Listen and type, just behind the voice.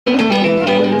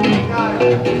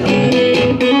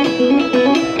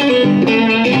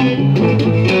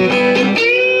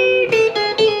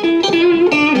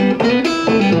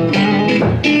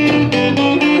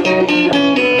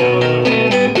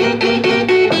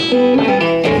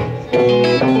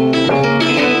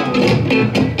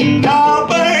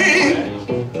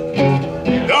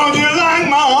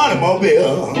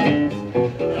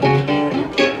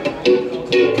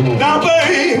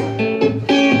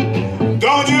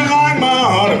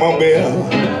doorbell.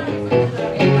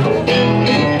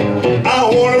 I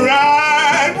wanna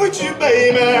ride with you,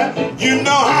 baby. You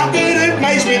know how good it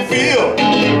makes me feel.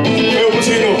 Hey, what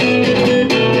you know?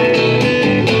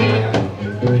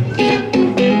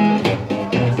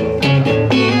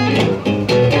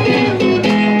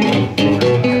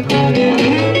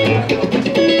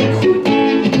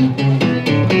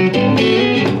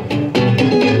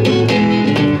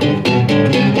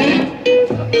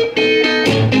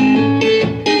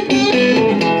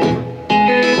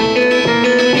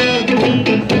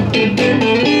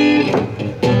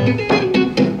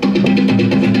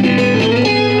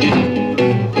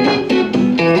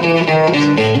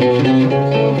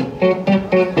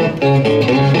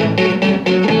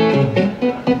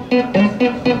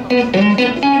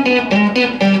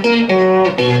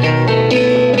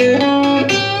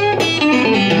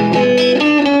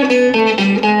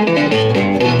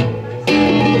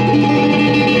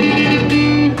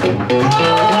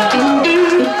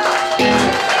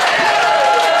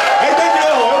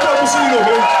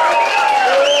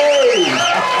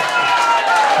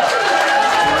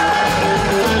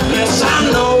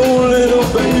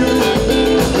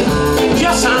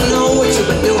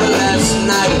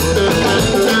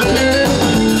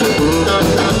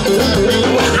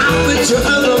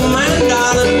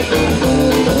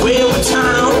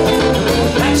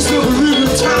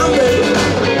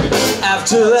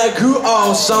 Till that grew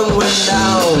all sun went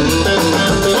down.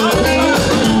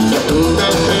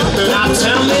 Now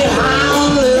tell me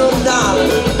how, little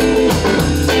darling,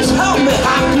 tell me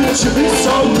how could you be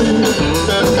so mean?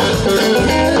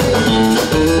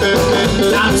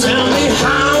 Now tell me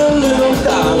how, little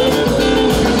darling,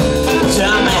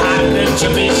 tell me how could you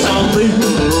be so mean?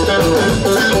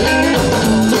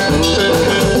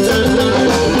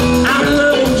 I'm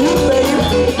loving you, baby,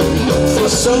 for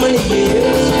so many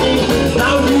years.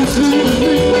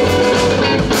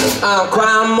 I'll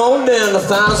cry more than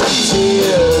 1,000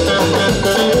 tears.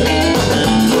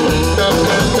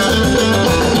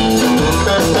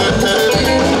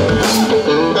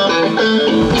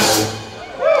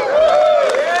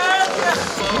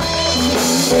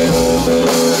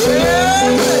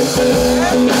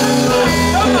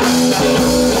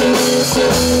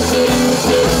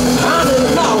 Honey,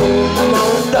 long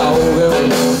dog,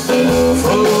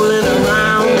 fooling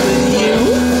around with you.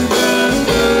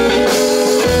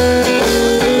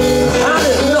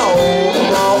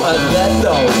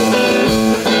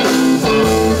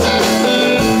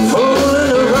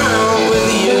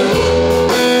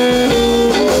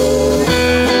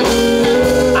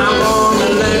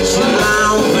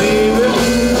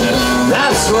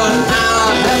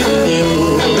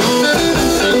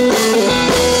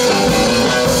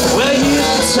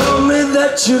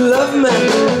 You love me,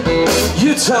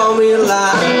 you told me a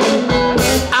lie.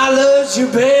 I loved you,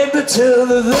 baby, till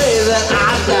the day that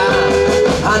I die.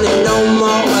 I need no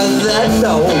more of that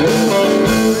dog.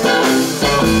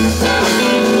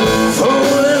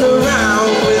 Fooling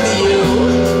around with you.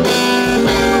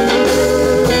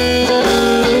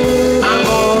 I'm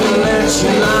gonna let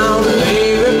you down,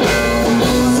 baby.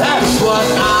 That's what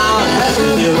I'll have to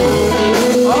do.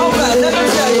 Alright, let me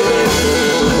tell you.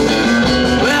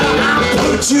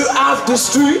 You off the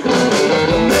street,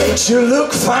 makes you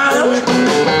look fine.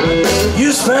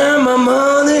 You spend my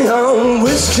money on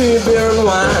whiskey, beer, and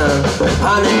wine.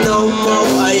 I need no more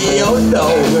of your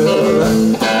dog.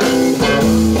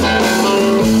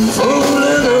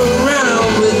 Fooling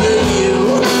around with you.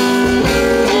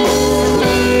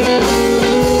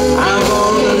 I'm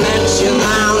gonna let you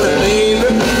down, baby.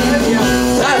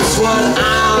 That's what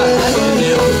I'll have to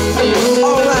do.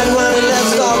 Alright, honey,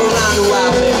 let's talk around the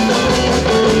wild, baby.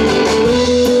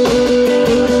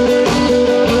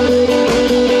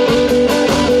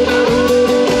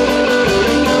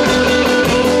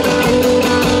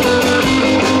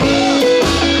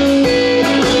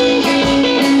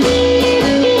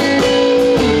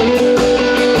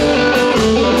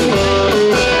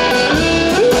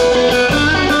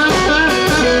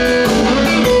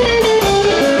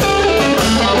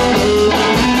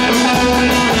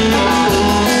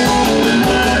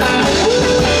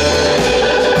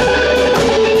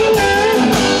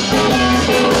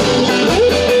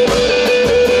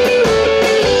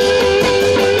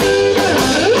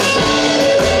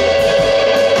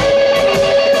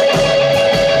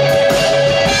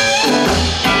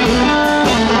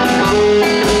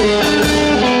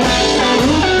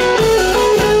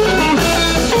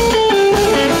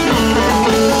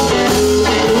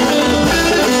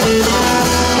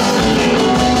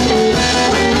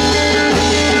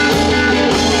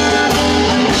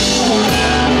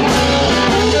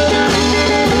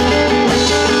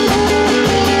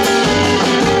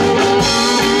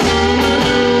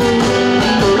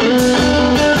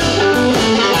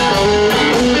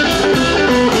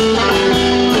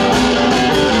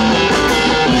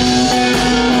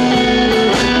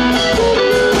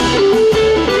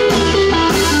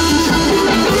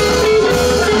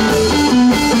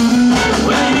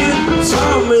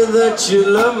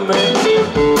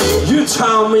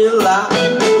 realize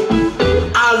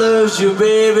I loved you,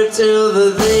 baby, till the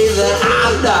day that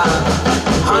I die.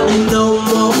 Honey, no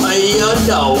more, you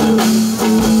know.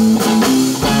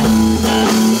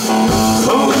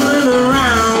 Fooling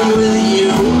around with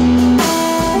you.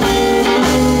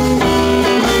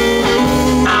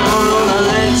 I'm gonna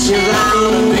let you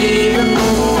down, baby.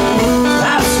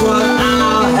 That's what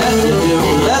I'll have to do.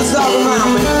 Let's talk about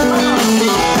me.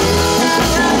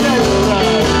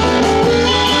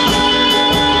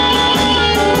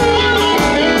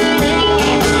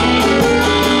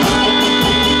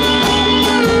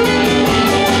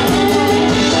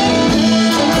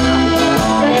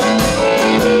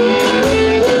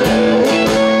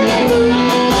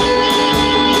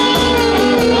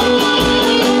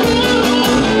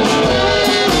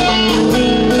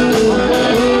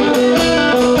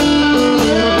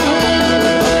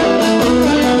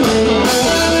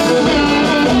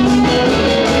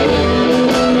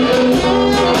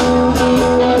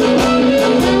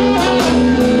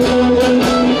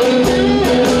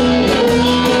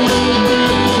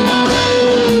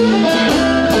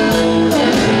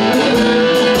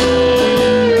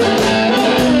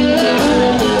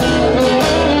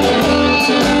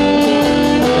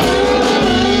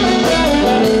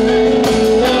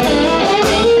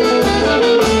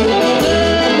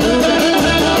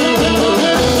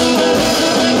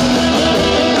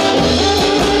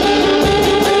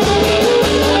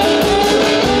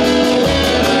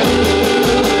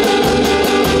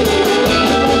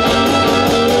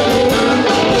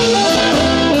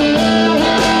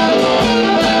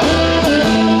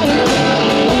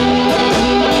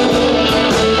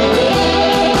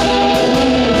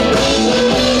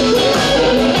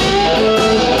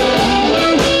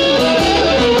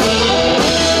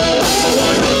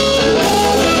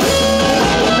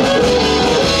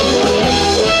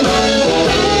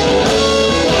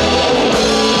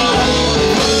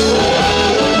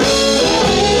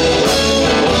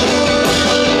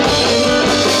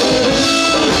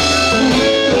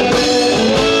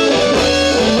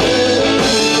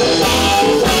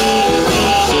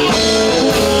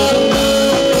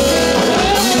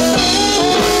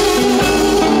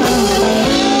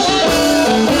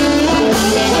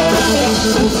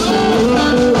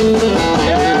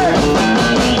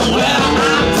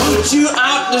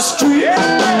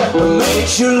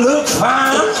 You look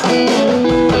fine.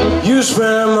 You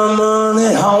spend my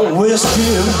money on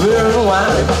whiskey and beer and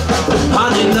wine.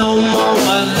 Honey, no more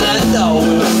than that dog.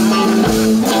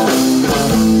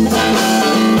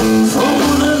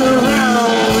 Fooling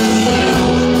around with you.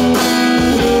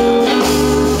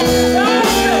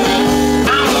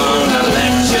 I'm gonna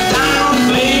let you down,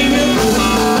 baby.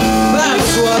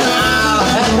 That's what I'll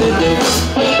have to do.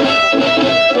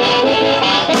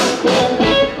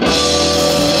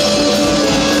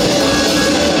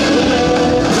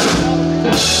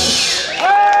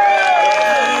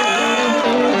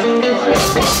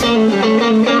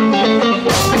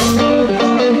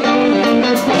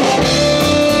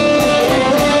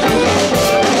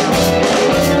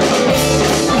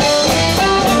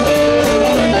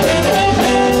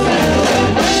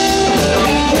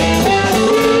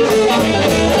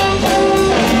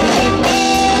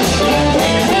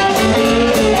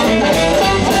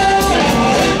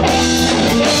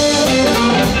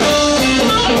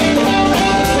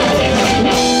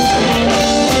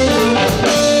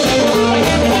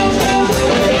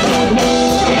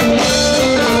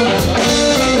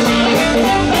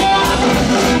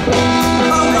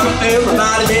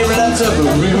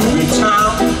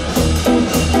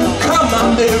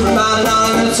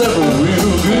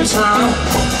 Time.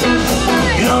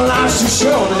 You know life's too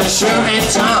short and there sure ain't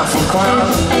time for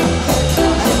crime.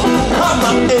 Come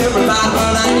on everybody,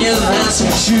 put on your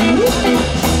dancing shoes.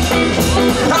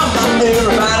 Come on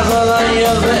everybody, put on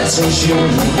your dancing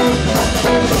shoes.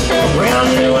 We're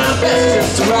gonna do our best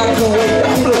just to rock away the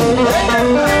blues.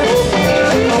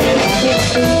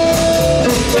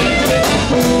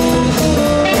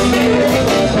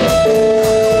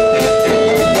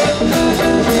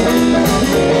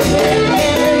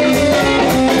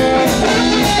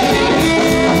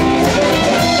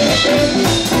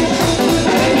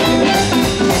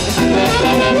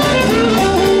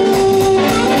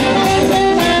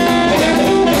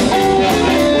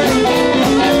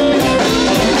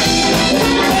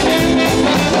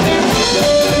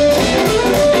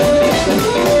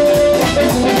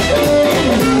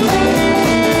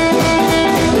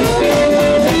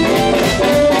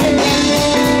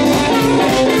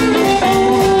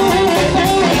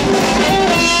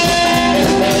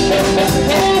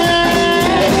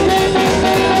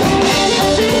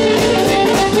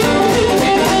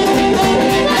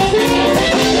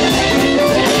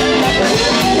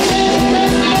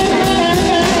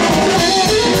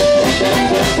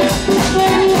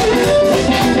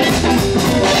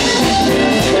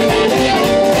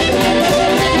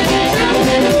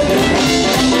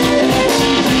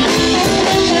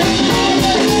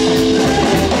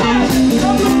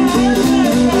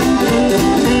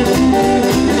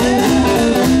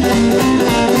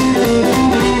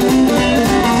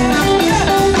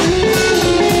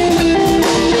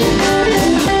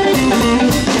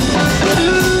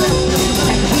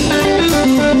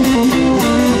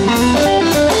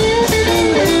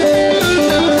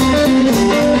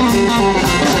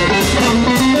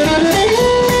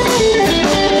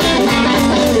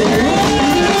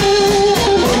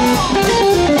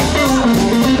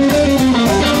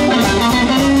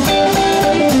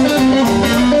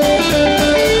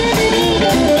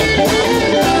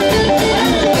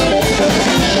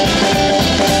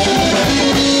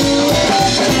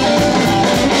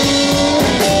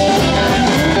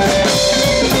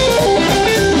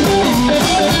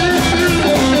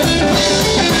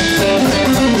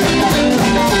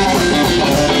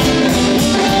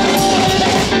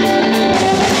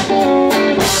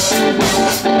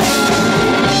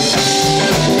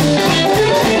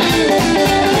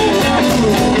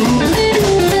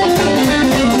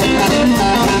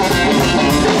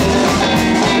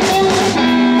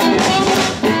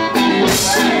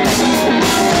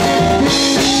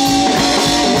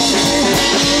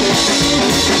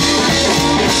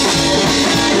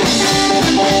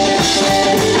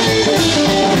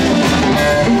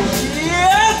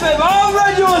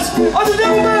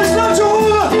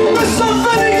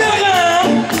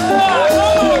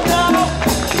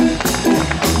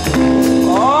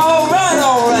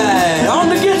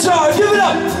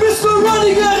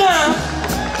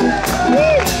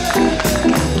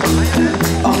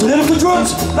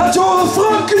 Laat je horen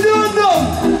Frankie doen dan!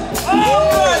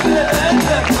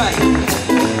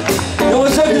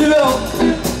 Jongens, hebben jullie wel?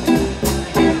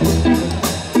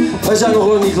 Wij zijn nog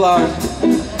lang niet klaar.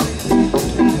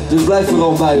 Dus blijf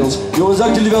vooral bij ons. Jongens,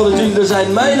 dank jullie wel dat jullie er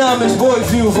zijn. Mijn naam is Boy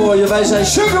View voor je. Wij zijn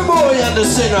Sugar Boy and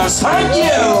the Sinners. Thank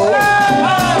you!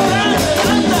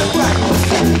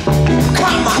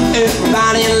 Come on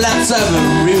everybody and let's have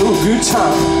a real good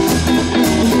time.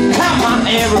 Come on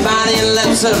everybody and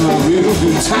let's have a real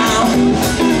good time.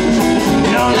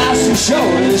 You know life's too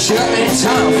short and sure ain't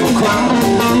time for crime.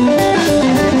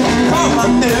 Come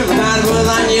on everybody put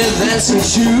on your dancing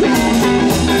shoes.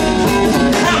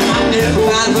 Come on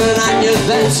everybody put on your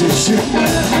dancing shoes.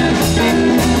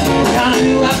 Gotta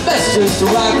do our best just to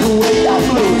rock away our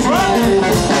blues, right?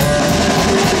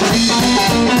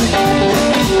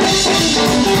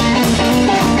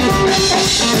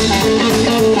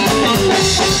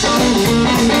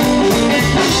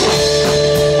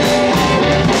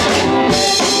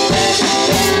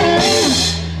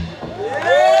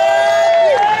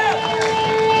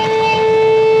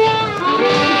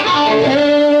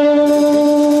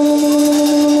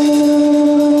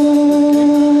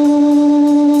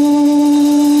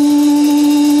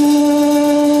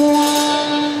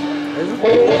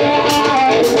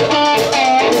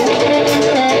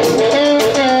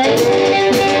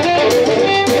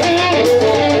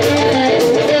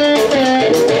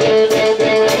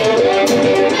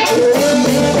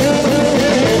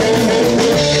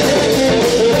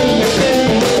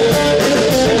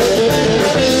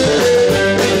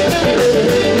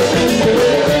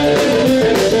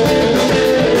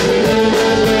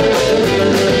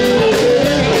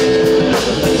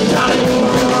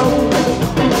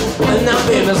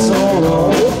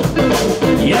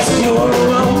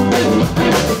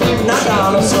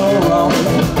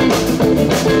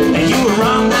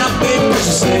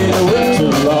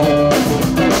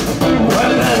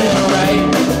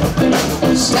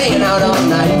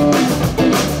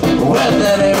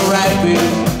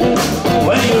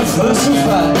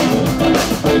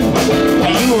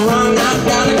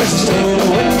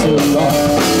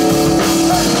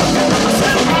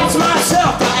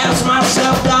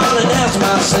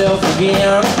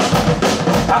 Again.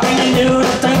 How can you do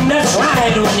the thing that's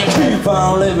right when you keep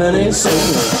on living in sin?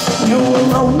 You were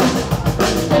wrong,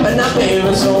 but now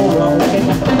baby so wrong.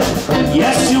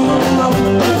 Yes, you were wrong,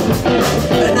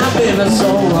 but now baby so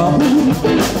wrong.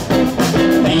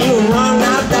 And you were wrong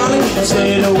now, darling, you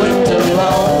stayed away too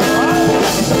long.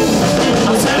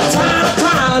 I'm tired of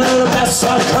crying and the best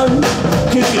I can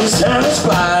keep you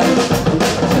satisfied.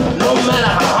 No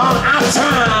matter how hard I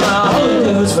try, all you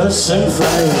do is fuss and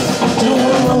fight. You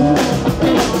were wrong,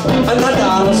 and my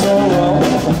darling so wrong.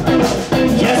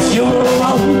 Yes, you were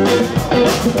wrong,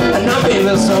 and my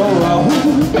baby so wrong.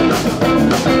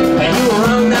 And you were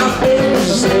wrong now, baby,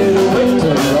 you stayed away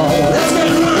too long. Let's get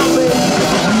it wrong, baby.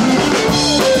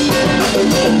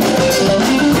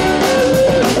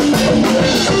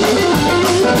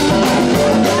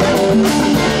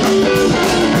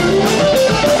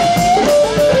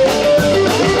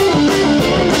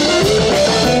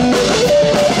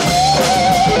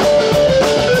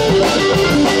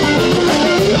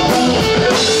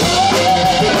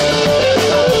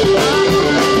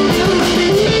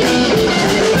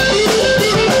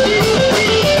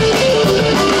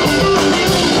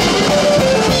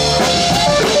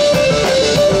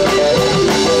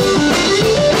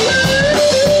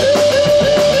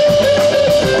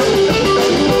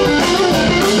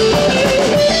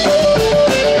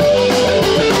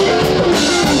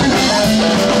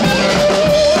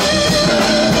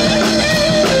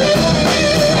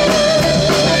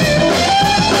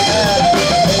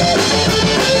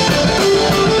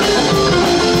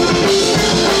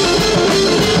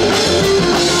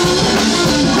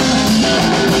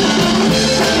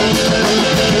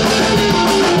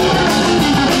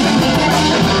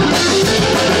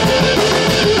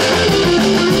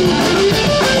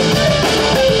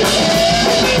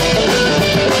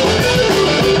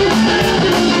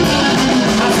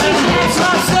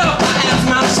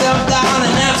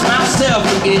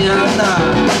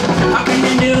 How can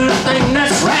you do the thing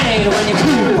that's right when you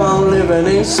keep on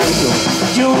living in single?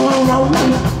 You were wrong,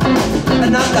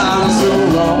 and I got so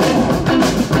wrong.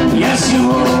 Yes, you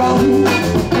were wrong,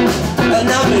 and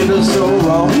I made it so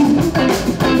wrong.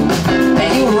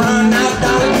 And you run out,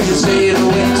 darling, cause you stayed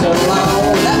away too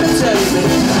long. Let me tell you,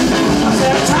 baby, I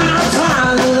said I'm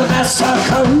trying to do the best I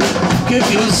can, keep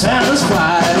you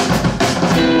satisfied.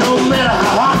 No matter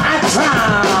how hard I try,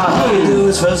 all you do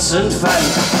is fuss and fight.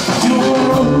 You were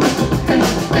wrong,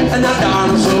 and I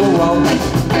darn so wrong.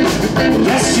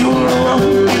 Yes, you were wrong,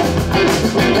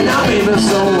 and I baby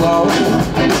so wrong.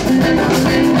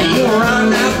 You were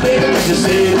wrong now, baby, but you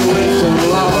stayed away so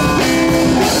long.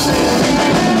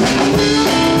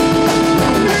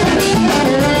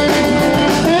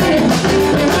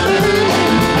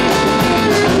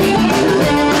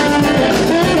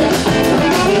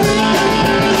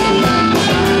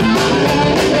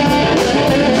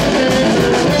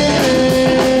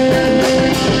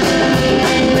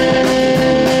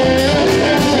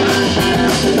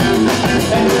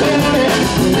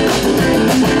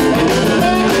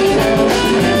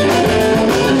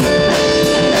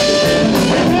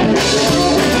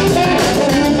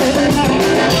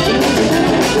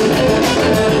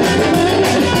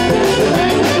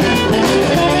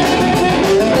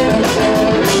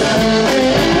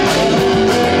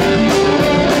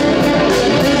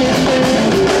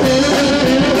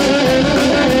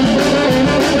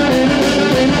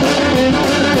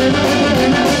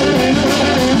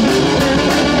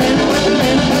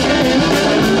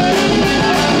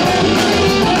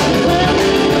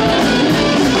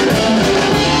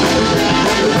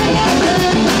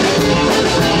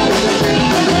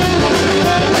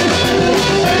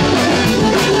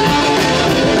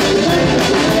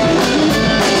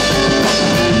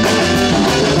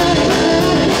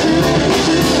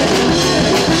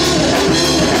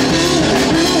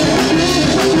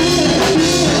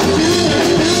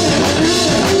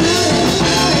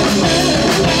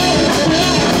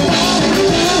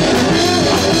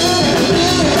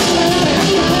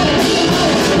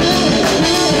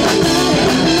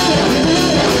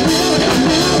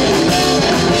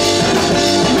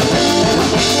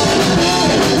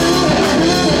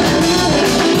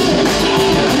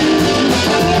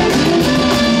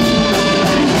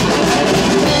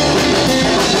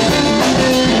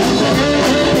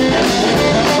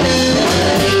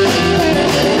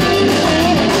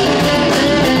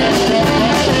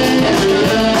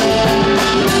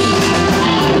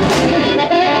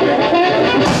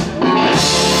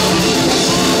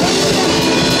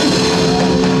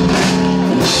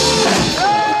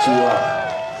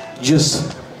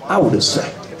 Just, I would have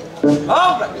said.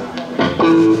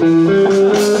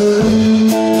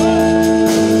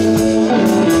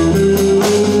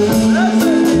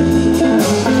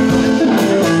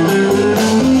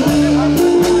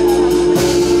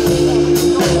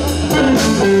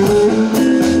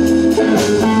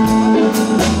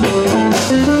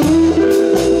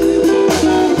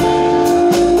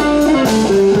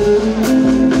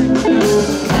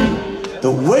 The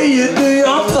way you do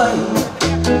your thing,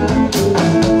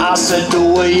 I said the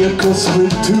way you kiss me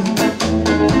too.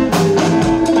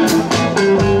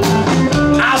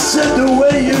 I said the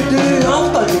way you do your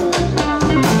thing,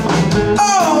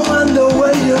 oh, and the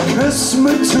way you kiss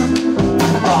me too.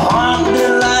 A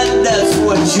haunted light, that's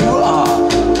what you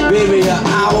are. Baby, you're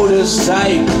out of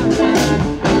sight.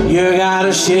 You got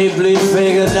a shapely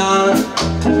figure, darling.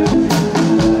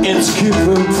 It's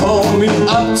keeping for me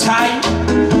uptight.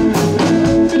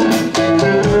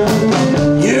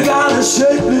 You got a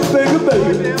shapely figure,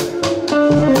 baby.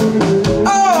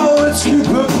 Oh, it's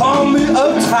keeping upon me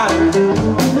uptight.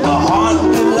 A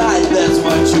haunted light, that's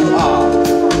what you are.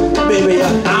 Baby,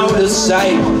 you're out of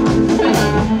sight.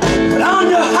 But on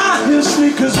your high heel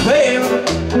sneakers, baby,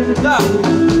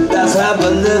 let's have a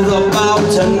little about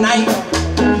tonight.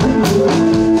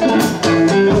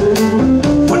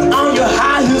 Put on your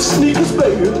high heel sneakers,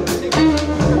 baby.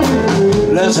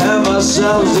 Let's have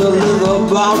ourselves a little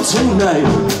about tonight.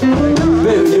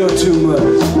 Baby, you're too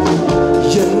much.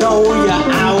 You know you're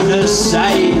out of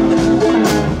sight.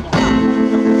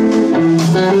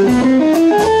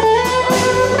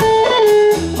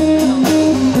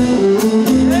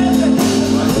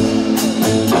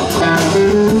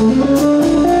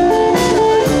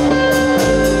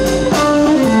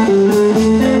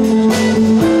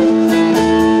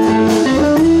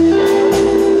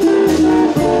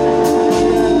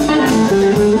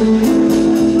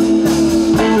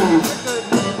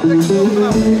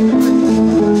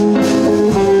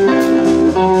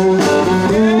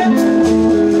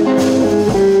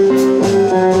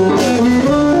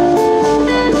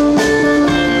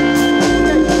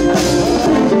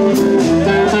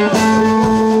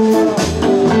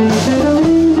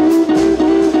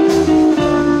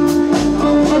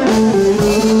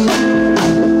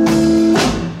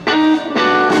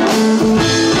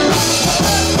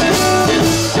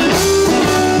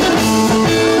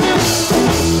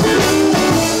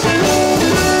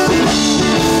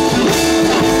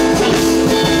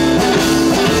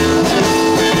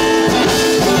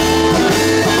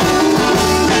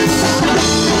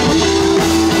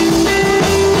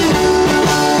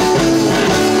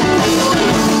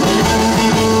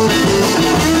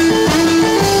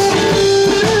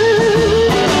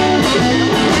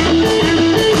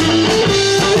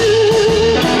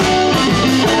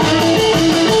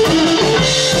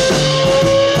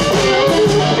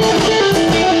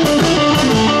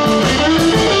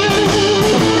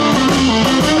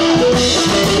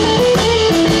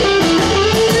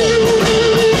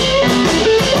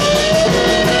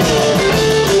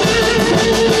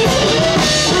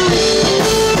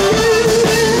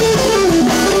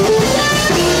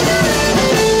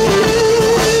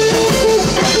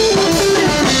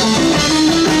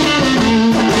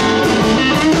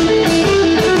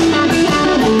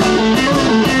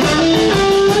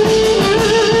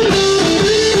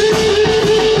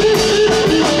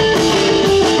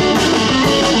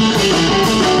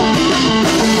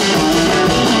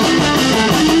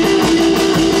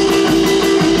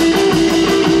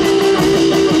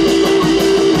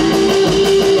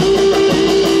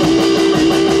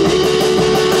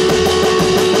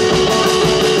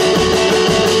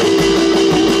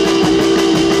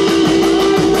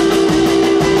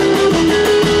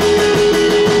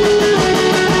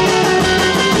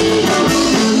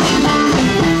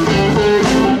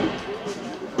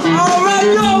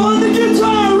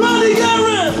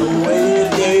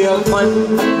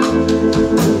 plane.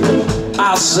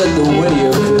 I said the way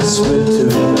you kiss me too.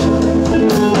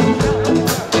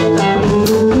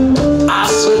 I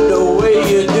said the way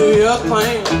you do your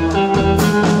thing,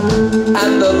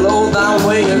 and the low down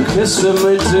way you kiss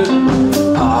me too.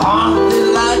 A haunted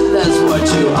light, that's what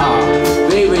you are,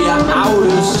 baby. You're out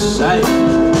of sight.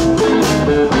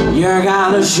 You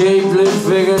got a shapely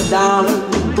figure, darling.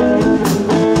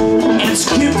 It's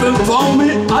keeping for me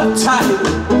uptight.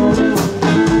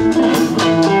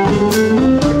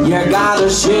 You got a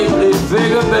shapely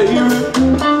figure, baby.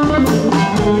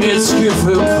 It's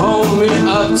keeping for me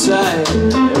uptight.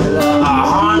 A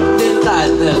haunted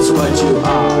light, that's what you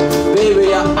are, baby.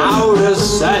 You're out of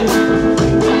sight.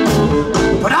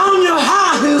 Put on your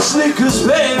high heel sneakers,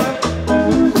 baby.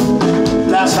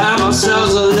 Let's have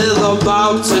ourselves a little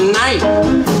ball tonight.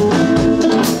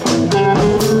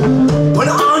 Put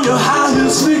on your high heel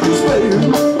sneakers, baby,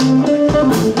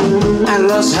 and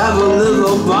let's have a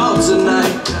little ball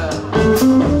tonight.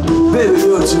 Baby,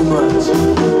 you're too much.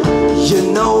 You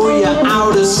know you're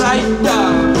out of sight,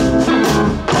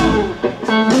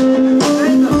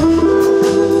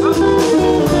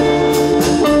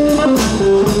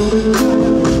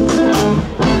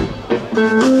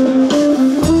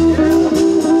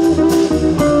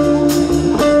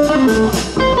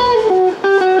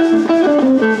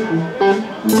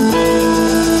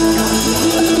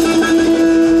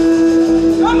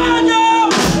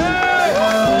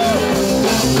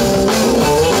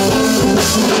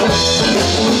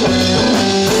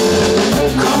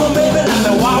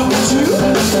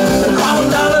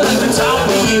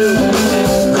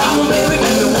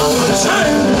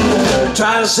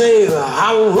 try to say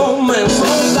how romance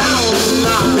slows down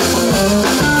now.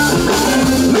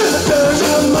 Little girls,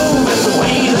 you're moving the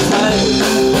way to play.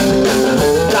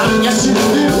 Down, yes you do.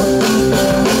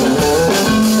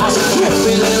 I said, give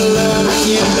me a little love,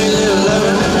 give me a little love.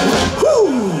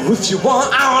 Woo, if you want,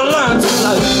 I'll learn to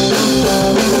love you.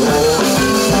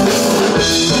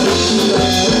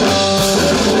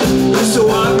 So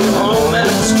I'm home and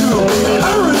it's true.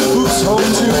 Hurry, who's home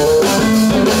too?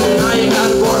 Now you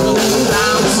got borderline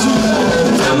down the street.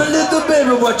 Tell me, little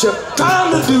baby, what you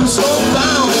trying to do? Slow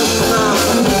down now.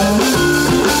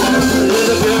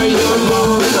 Little girl, you're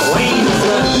moving the way you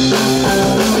play.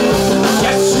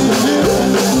 Yes, you do.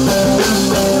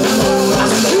 I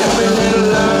said, give me a little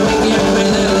love, give me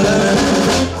a little love.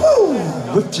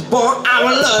 Woo, if you want, I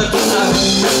will love you now.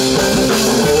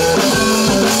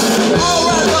 All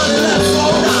right, buddy, let's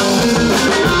slow down.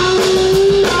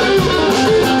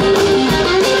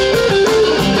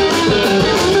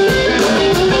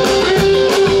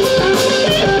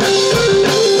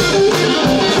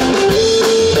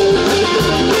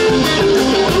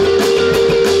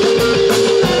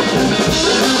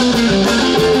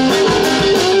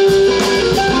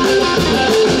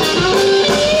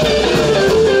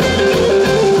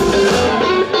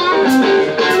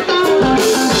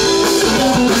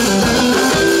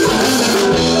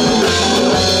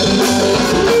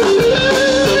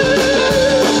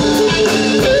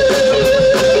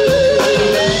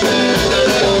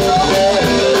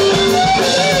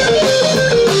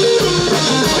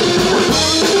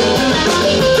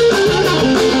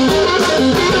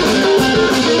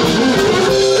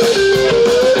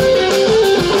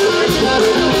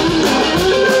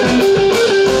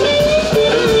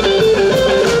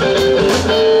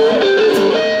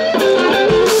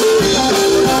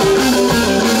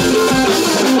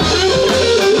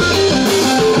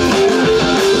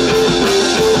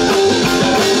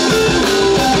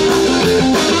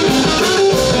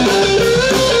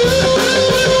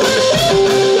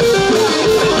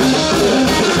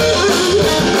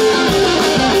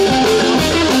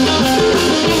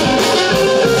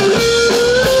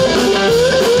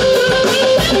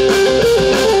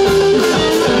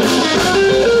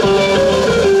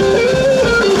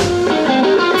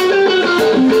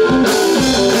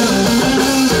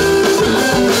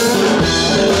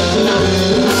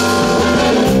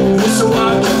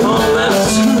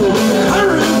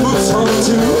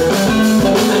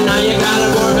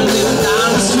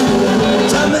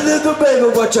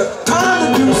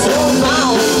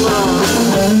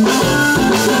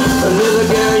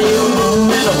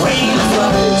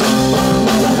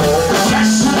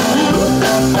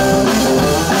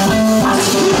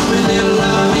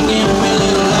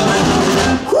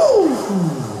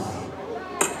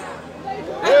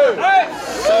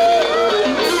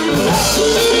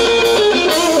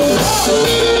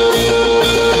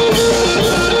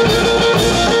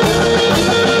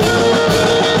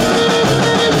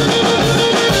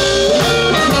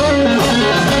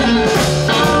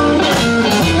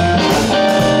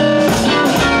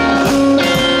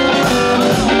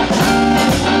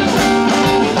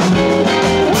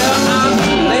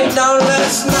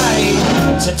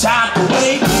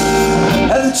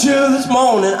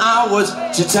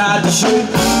 too tired to shoot.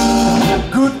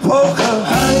 Good poker,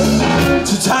 honey,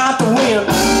 too tired to win.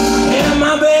 And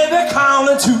my baby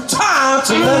calling, too tired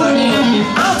to let her in.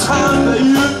 I'm tired of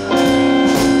you,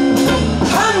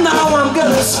 and now I'm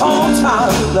getting so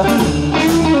tired.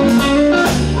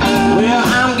 Well,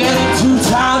 I'm getting too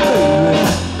tired, baby,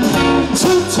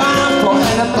 too tired for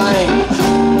anything.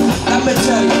 Let me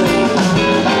tell you,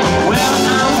 well,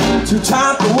 I'm too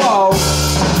tired to walk,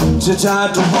 too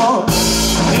tired to walk.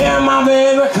 Hear my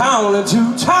baby calling,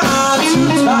 too tired,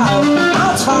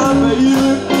 I'm tired of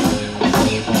you.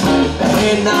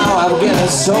 And now I'm getting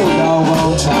so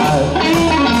doggone tired.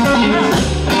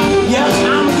 Yes,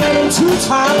 I'm getting too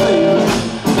tired, baby,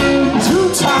 too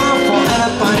tired for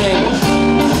anything.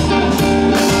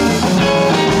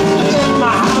 In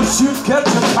my house you catch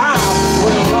a fire,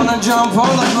 we're gonna jump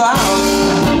on the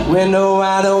ground. Window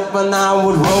wide open, I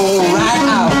would roll right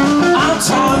out. I'm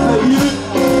tired of you,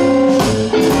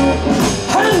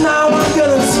 and now I'm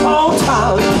getting so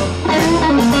tired.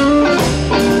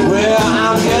 Well,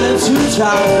 I'm getting too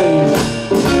tired,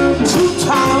 too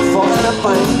tired for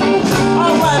anything.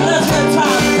 Alright, let's get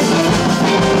tired.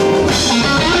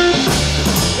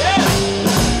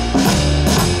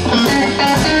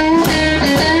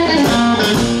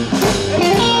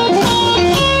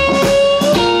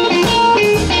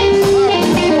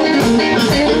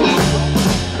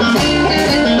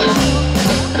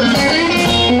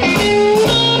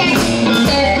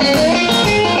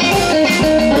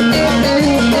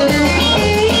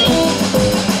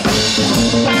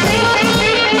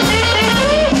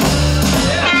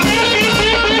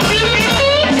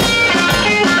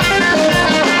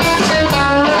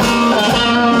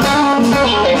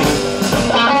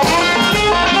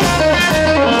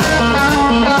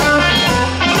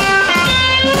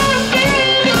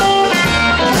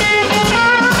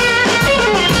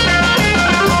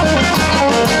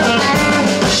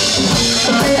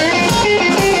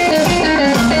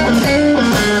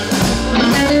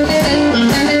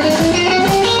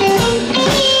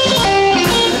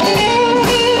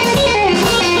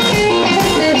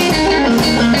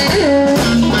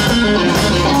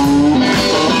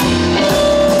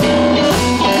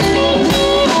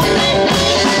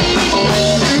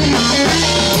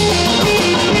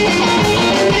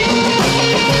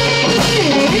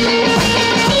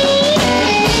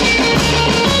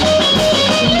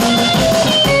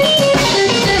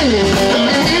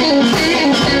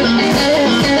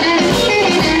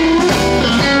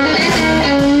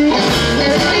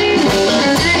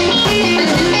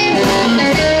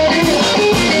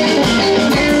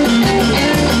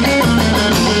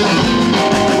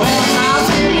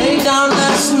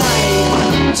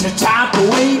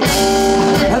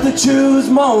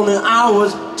 Tuesday morning I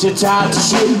was too tired to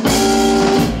sleep.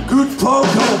 Good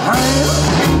poker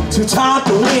hand, too tired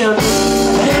to win.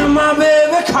 And my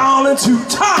baby calling, too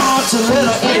tired to let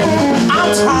her in.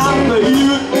 I'm tired of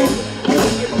you,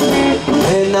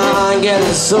 and now I'm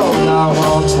getting so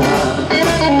doggone tired.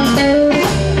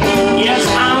 Yes,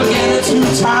 I'm getting too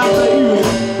tired of you,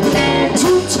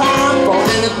 too tired for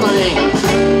anything.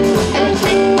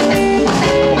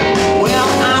 Well,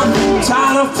 I'm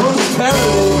tired of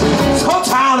prosperity, so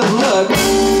tired of luck,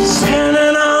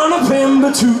 standing on a pin,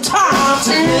 but too tired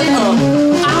to get up.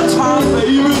 I'm tired,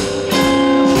 baby,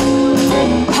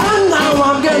 and now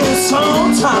I'm getting so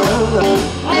tired.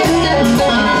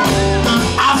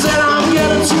 I said I'm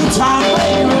getting too tired,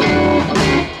 baby,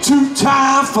 too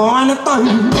tired for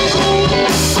anything.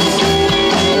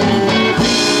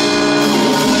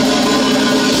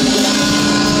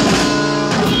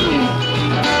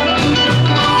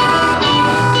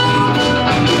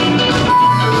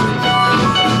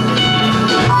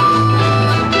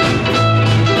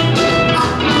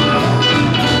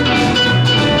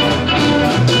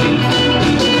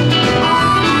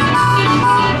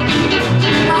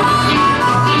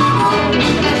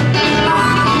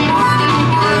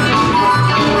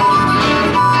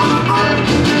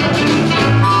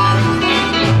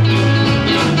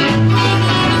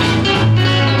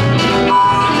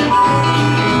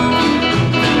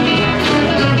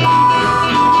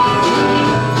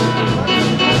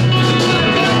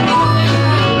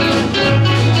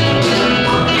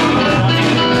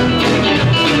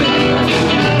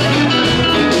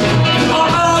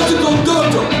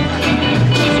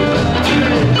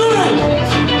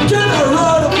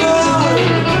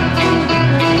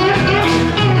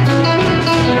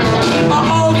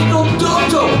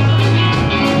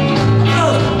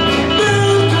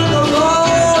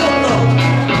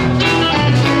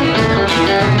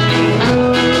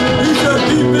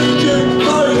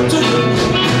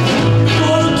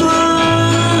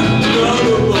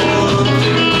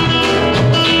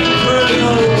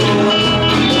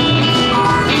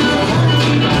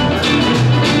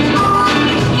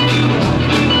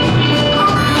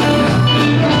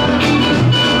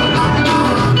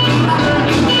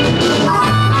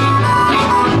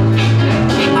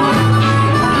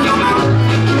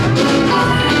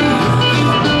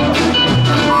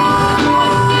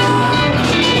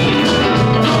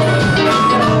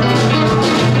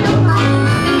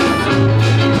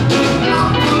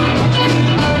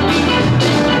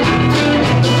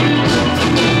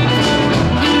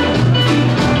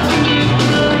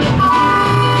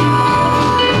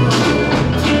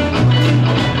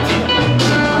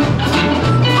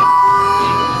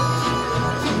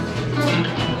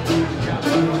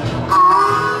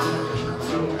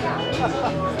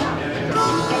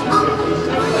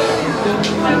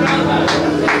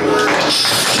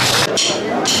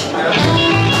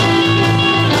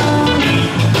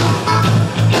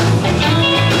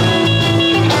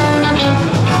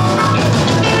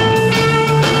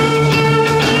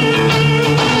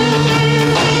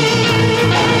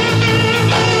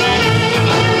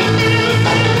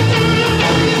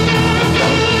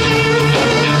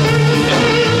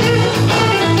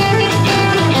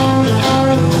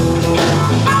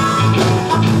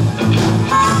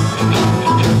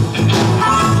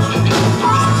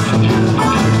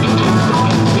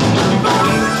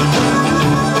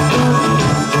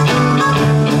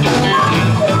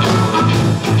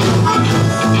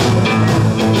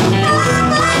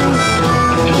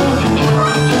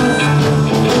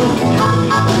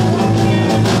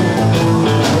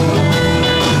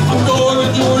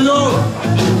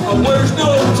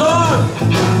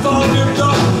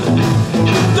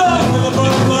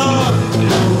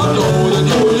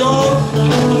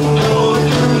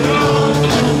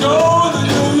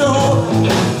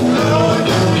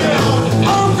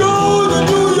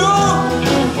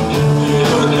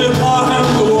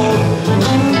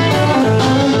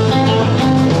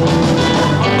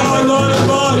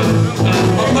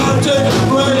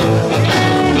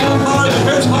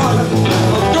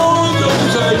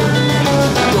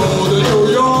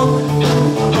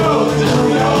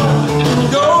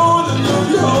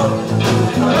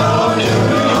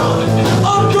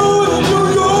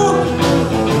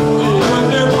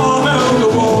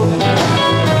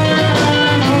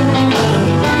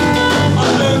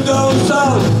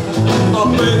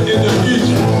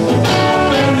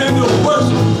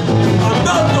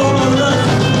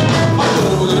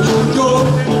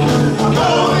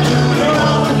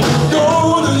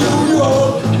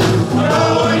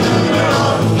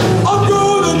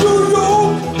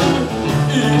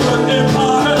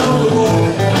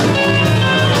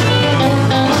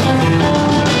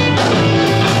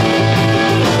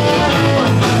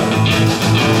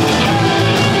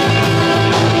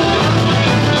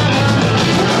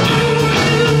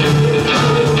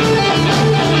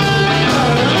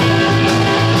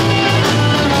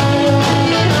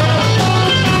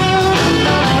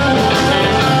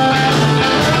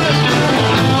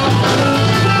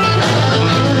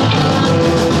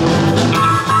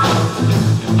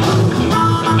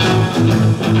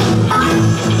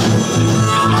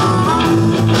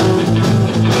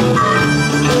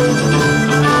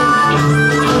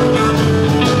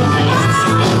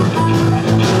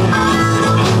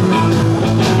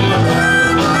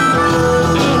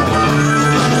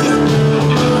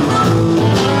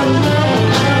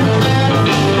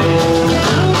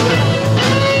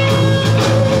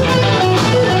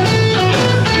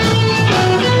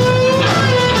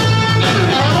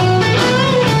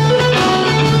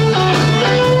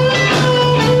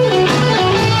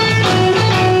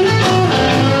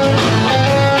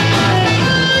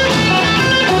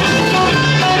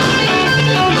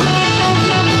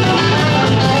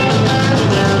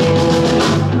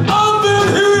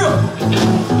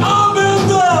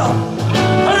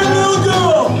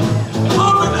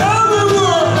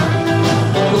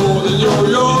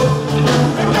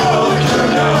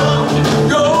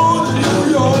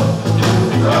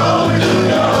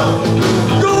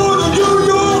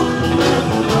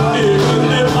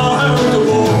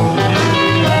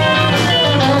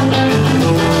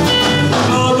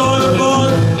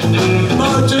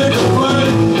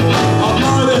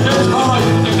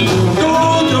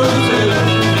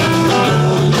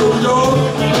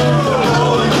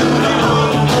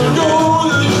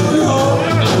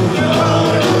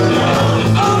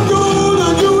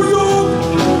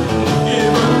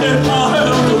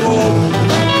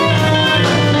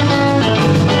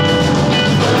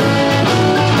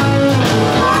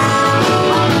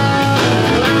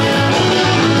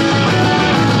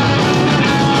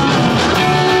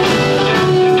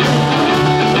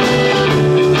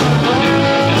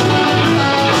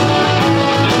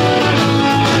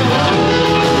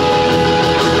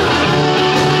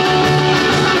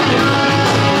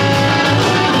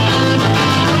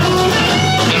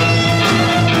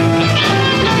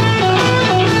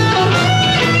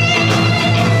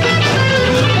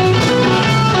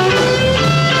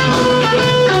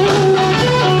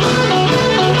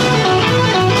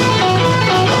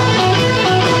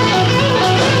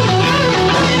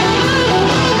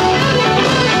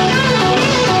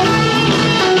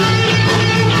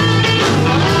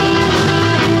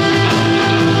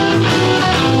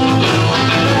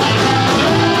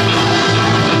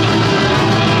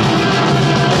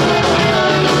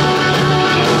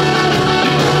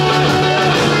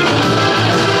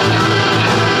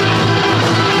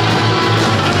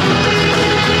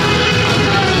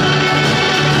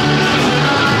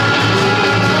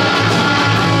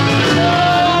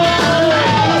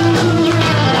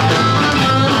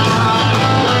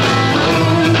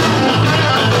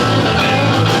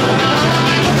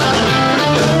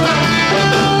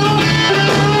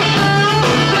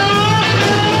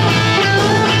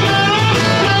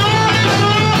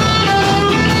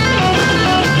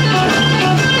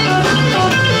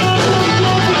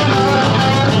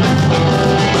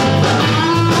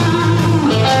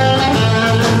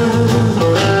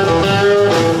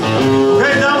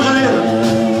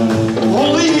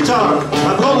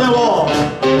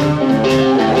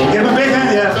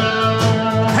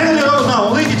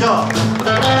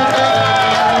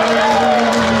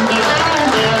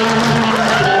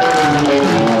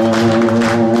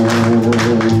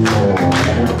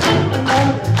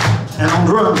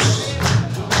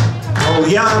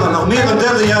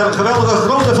 geweldige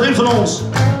grote vriend van ons.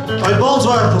 Uit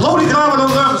Balzwart, Lodi Kramer op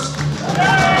drums.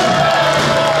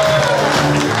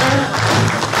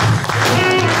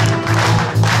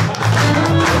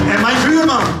 En mijn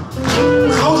buurman,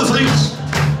 grote vriend.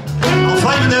 Al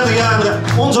 35 jaar,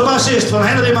 onze bassist van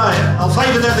Henry Meijer. Al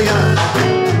 35 jaar.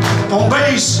 On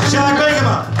bass, Sjaak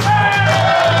Bekema.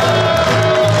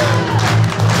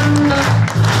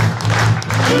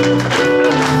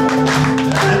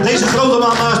 En deze grote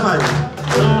man naast mij.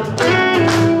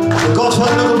 De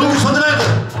godvader van de blues van Drenthe.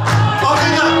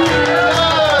 Afrika.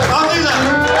 Afrika.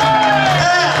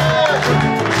 Yeah.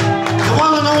 The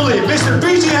one and only, Mr.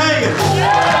 P.G. Hagen.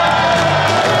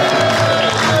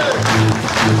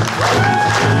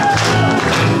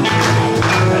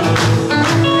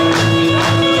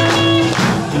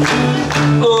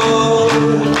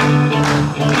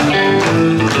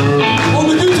 Op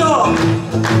de gitaar.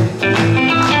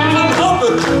 Van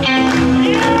Hamburg.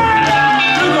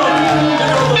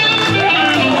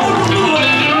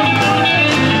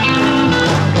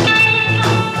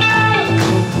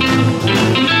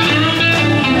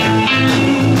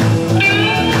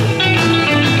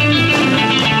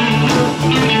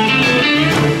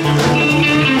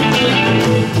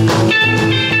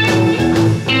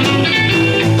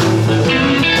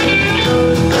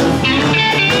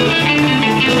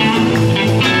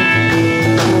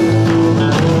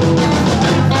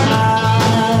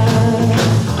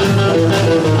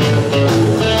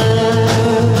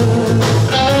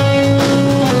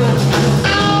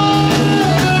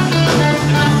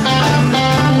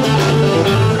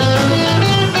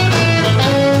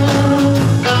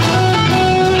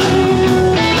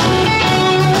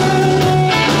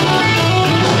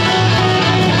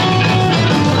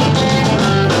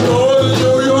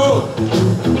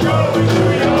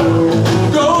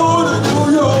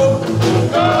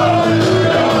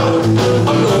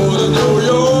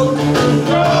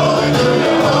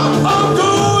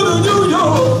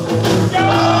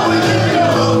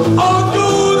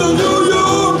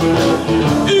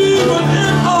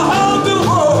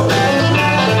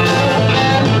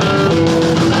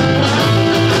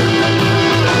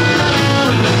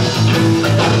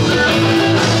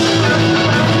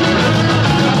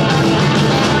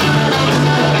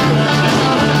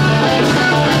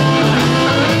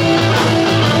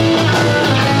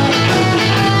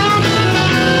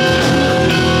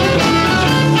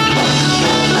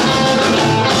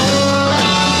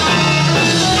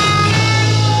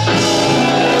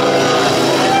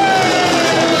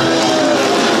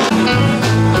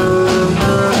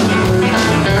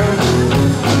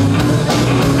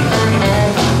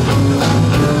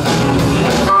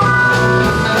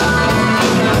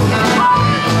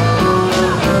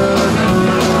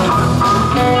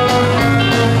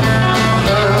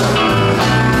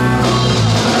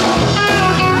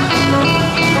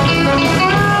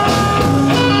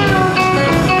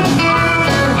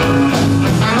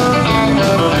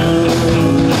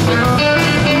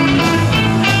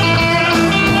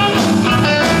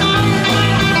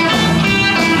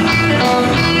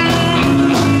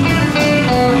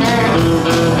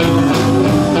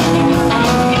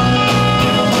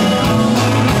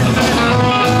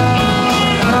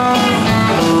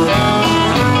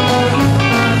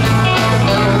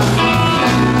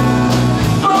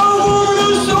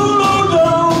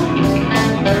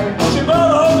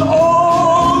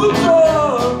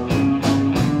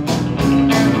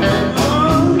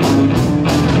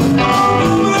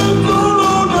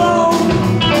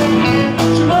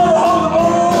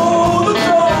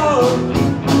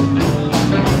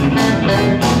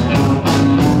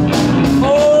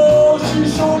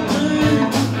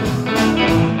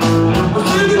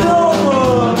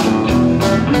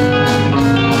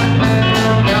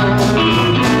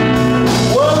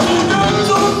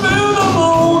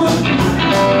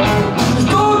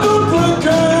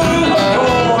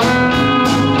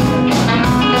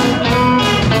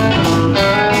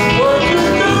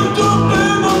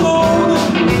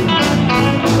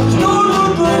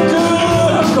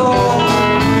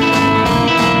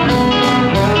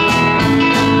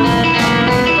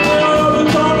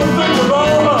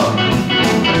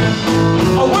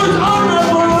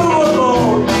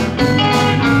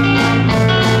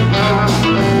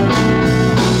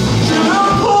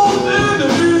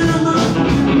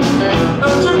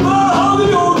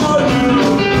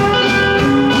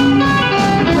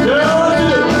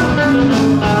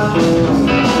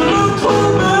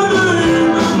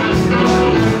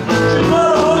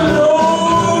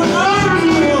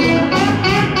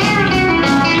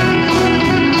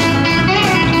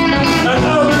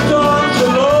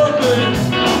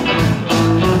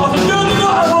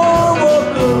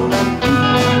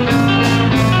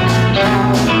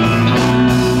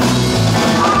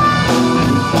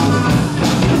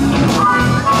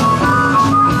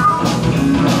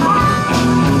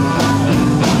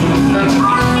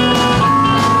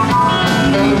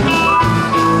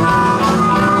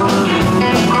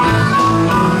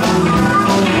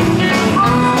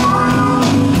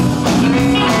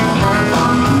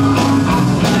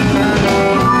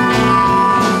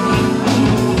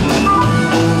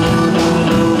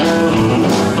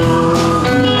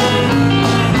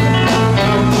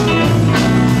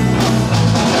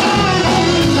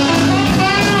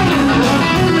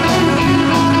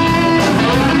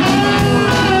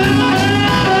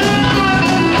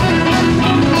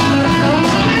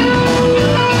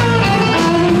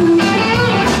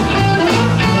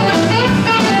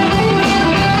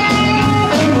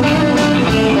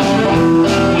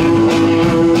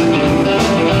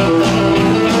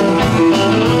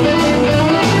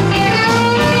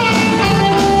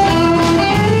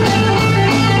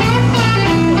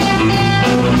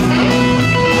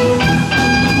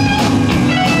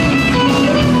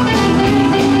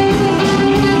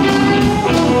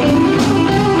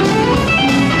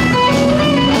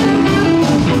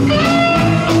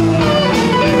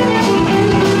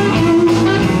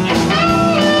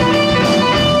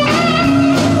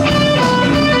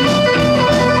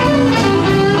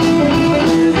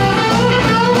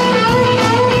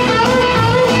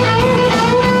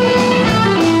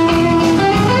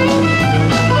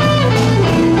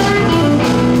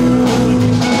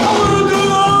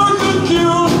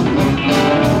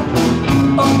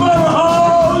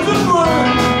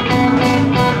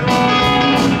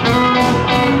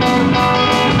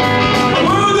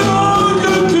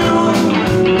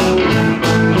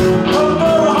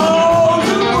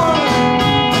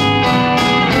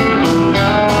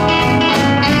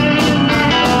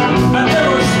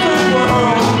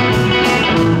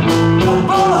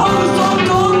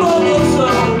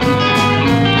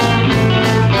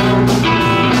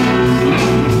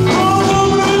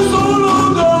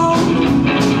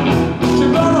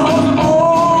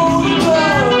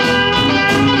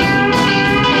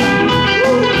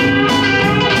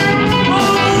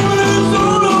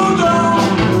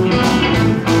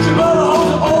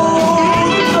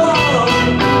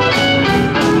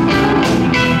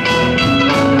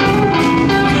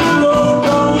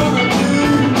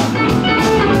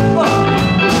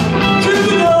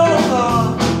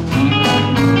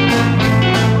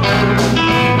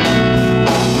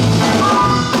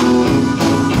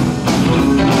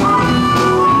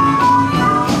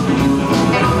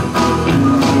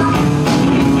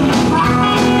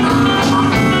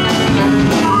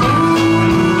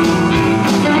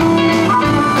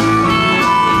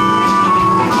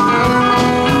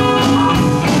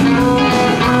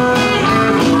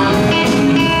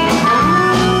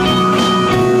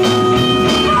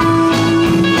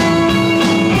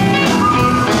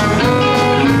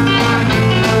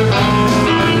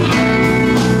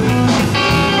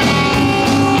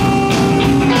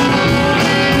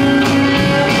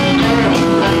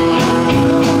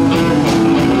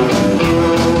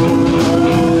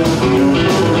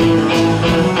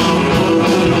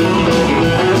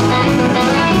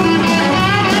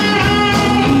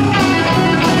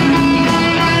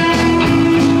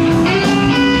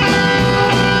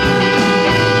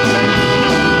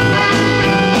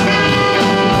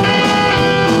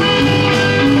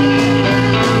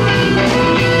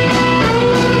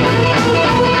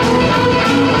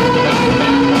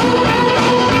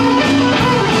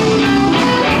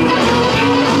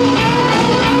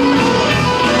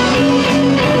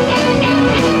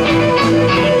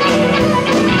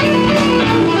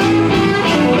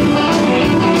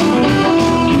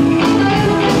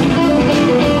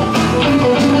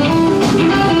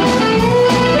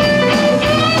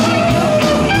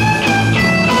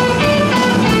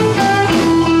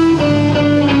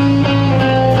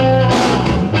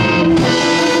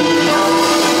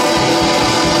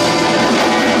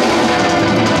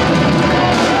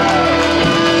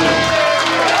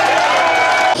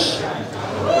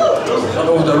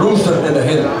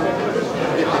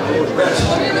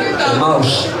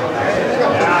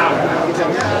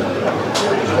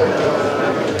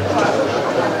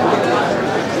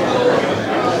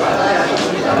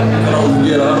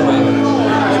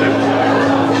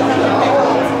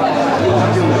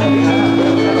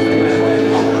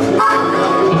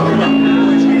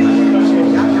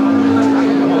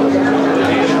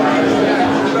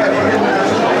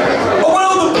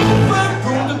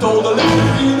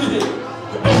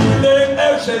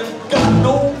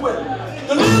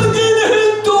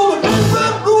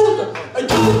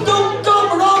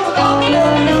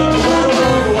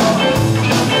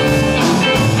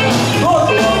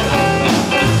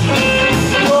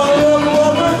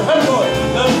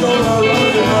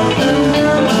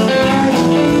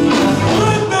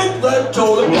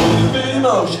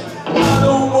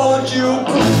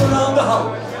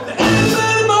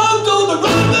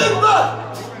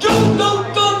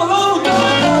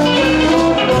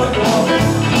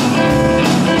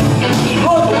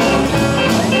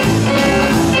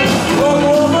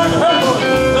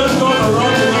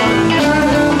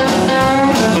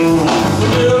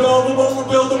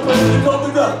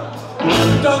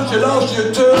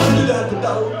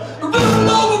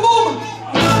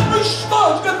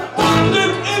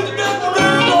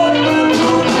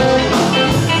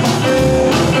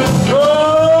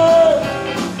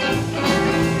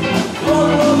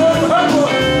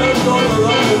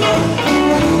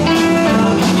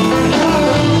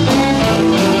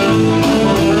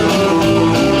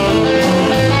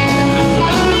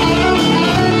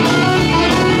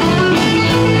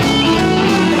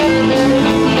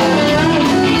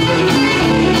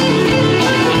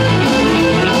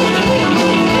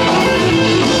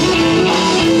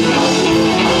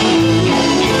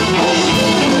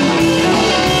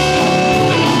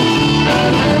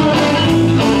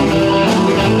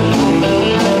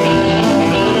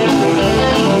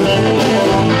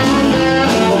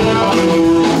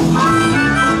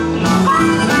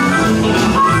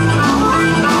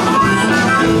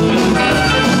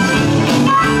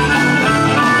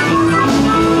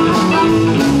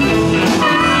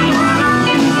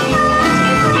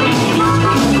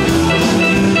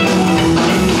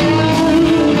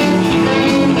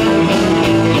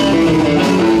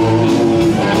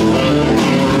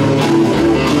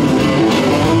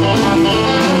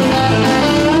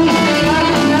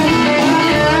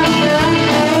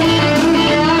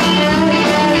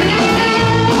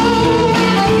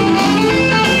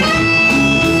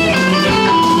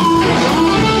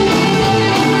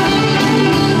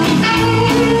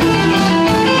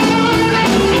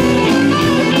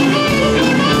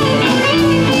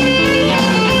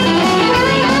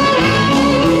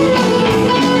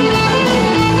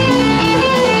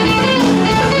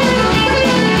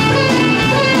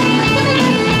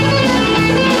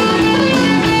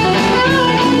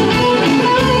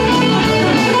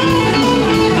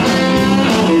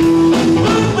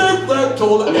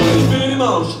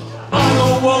 mouse. I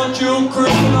don't want you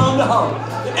creeping on the house.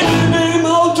 The itty bitty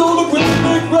mouse told the great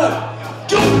big rat,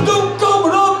 don't come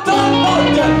up that like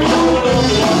that.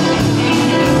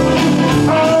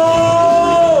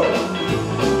 Oh,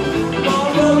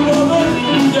 gonna love it,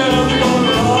 yeah, we're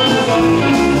gonna love it.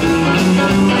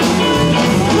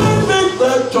 Great big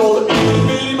rat told the itty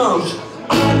bitty mouse,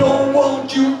 I don't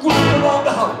want you creeping on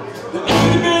the house. The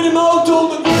itty bitty mouse told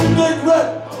the great big rat,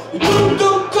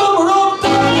 don't come up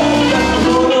that like that.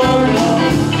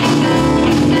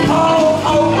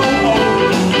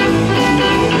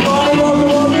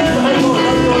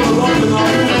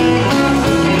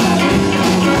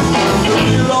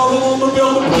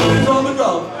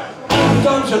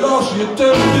 Sometimes I lost you,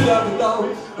 tell me that I'm down.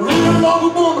 A real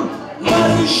love woman,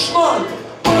 life is smart,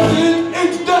 but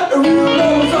it's that a real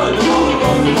love side.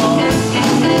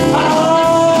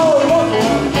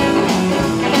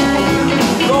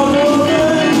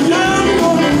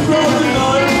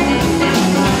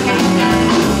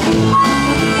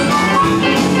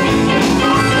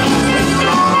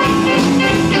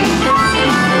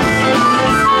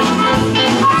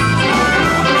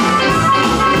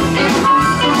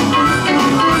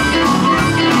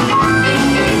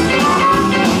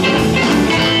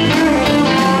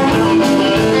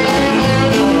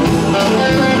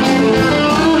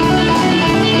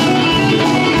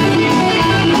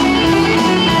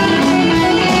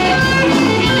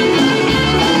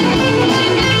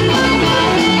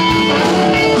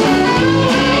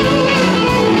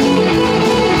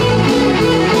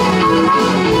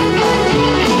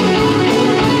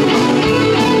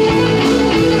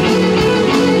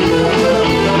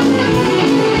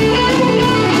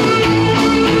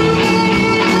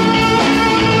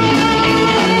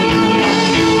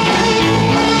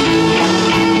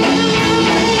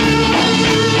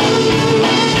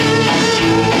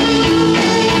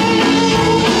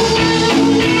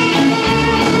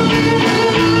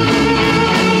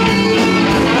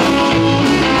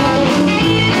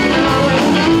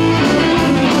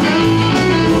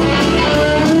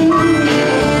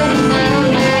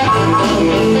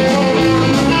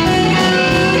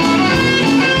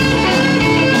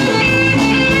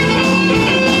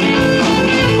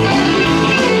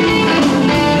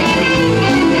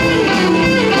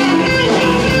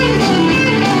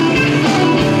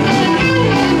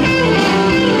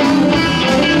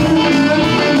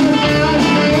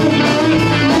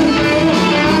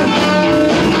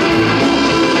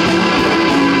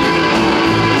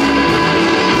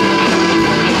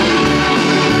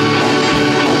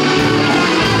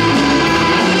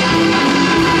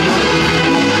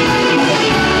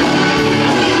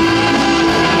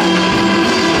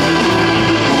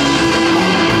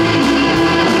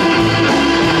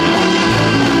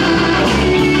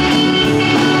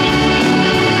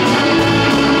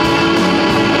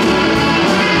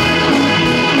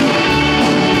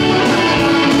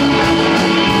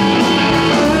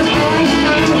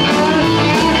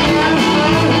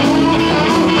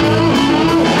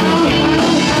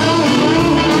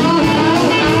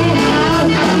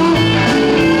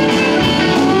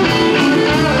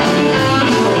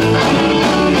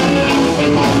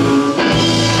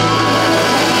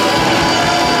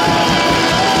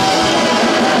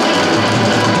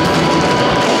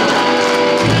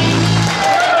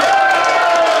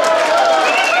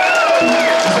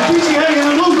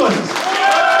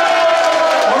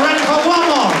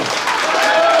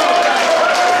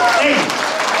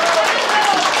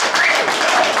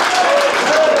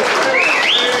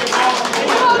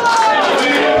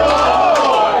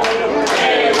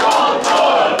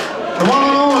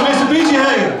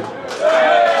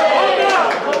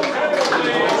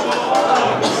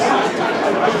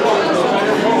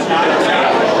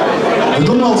 We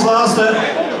doen als laatste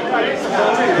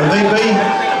een WP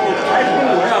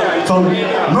van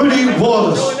Muddy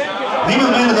Waters.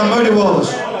 Niemand minder dan Muddy Waters.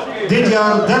 Dit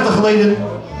jaar 30 geleden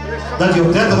dat hij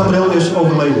op 30 april is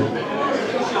overleden.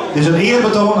 Dit is een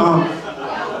eerbetoon aan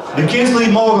de Kinsley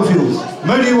Morganfield.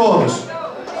 Muddy Waters.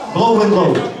 Blow in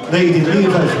Blow,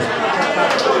 1953.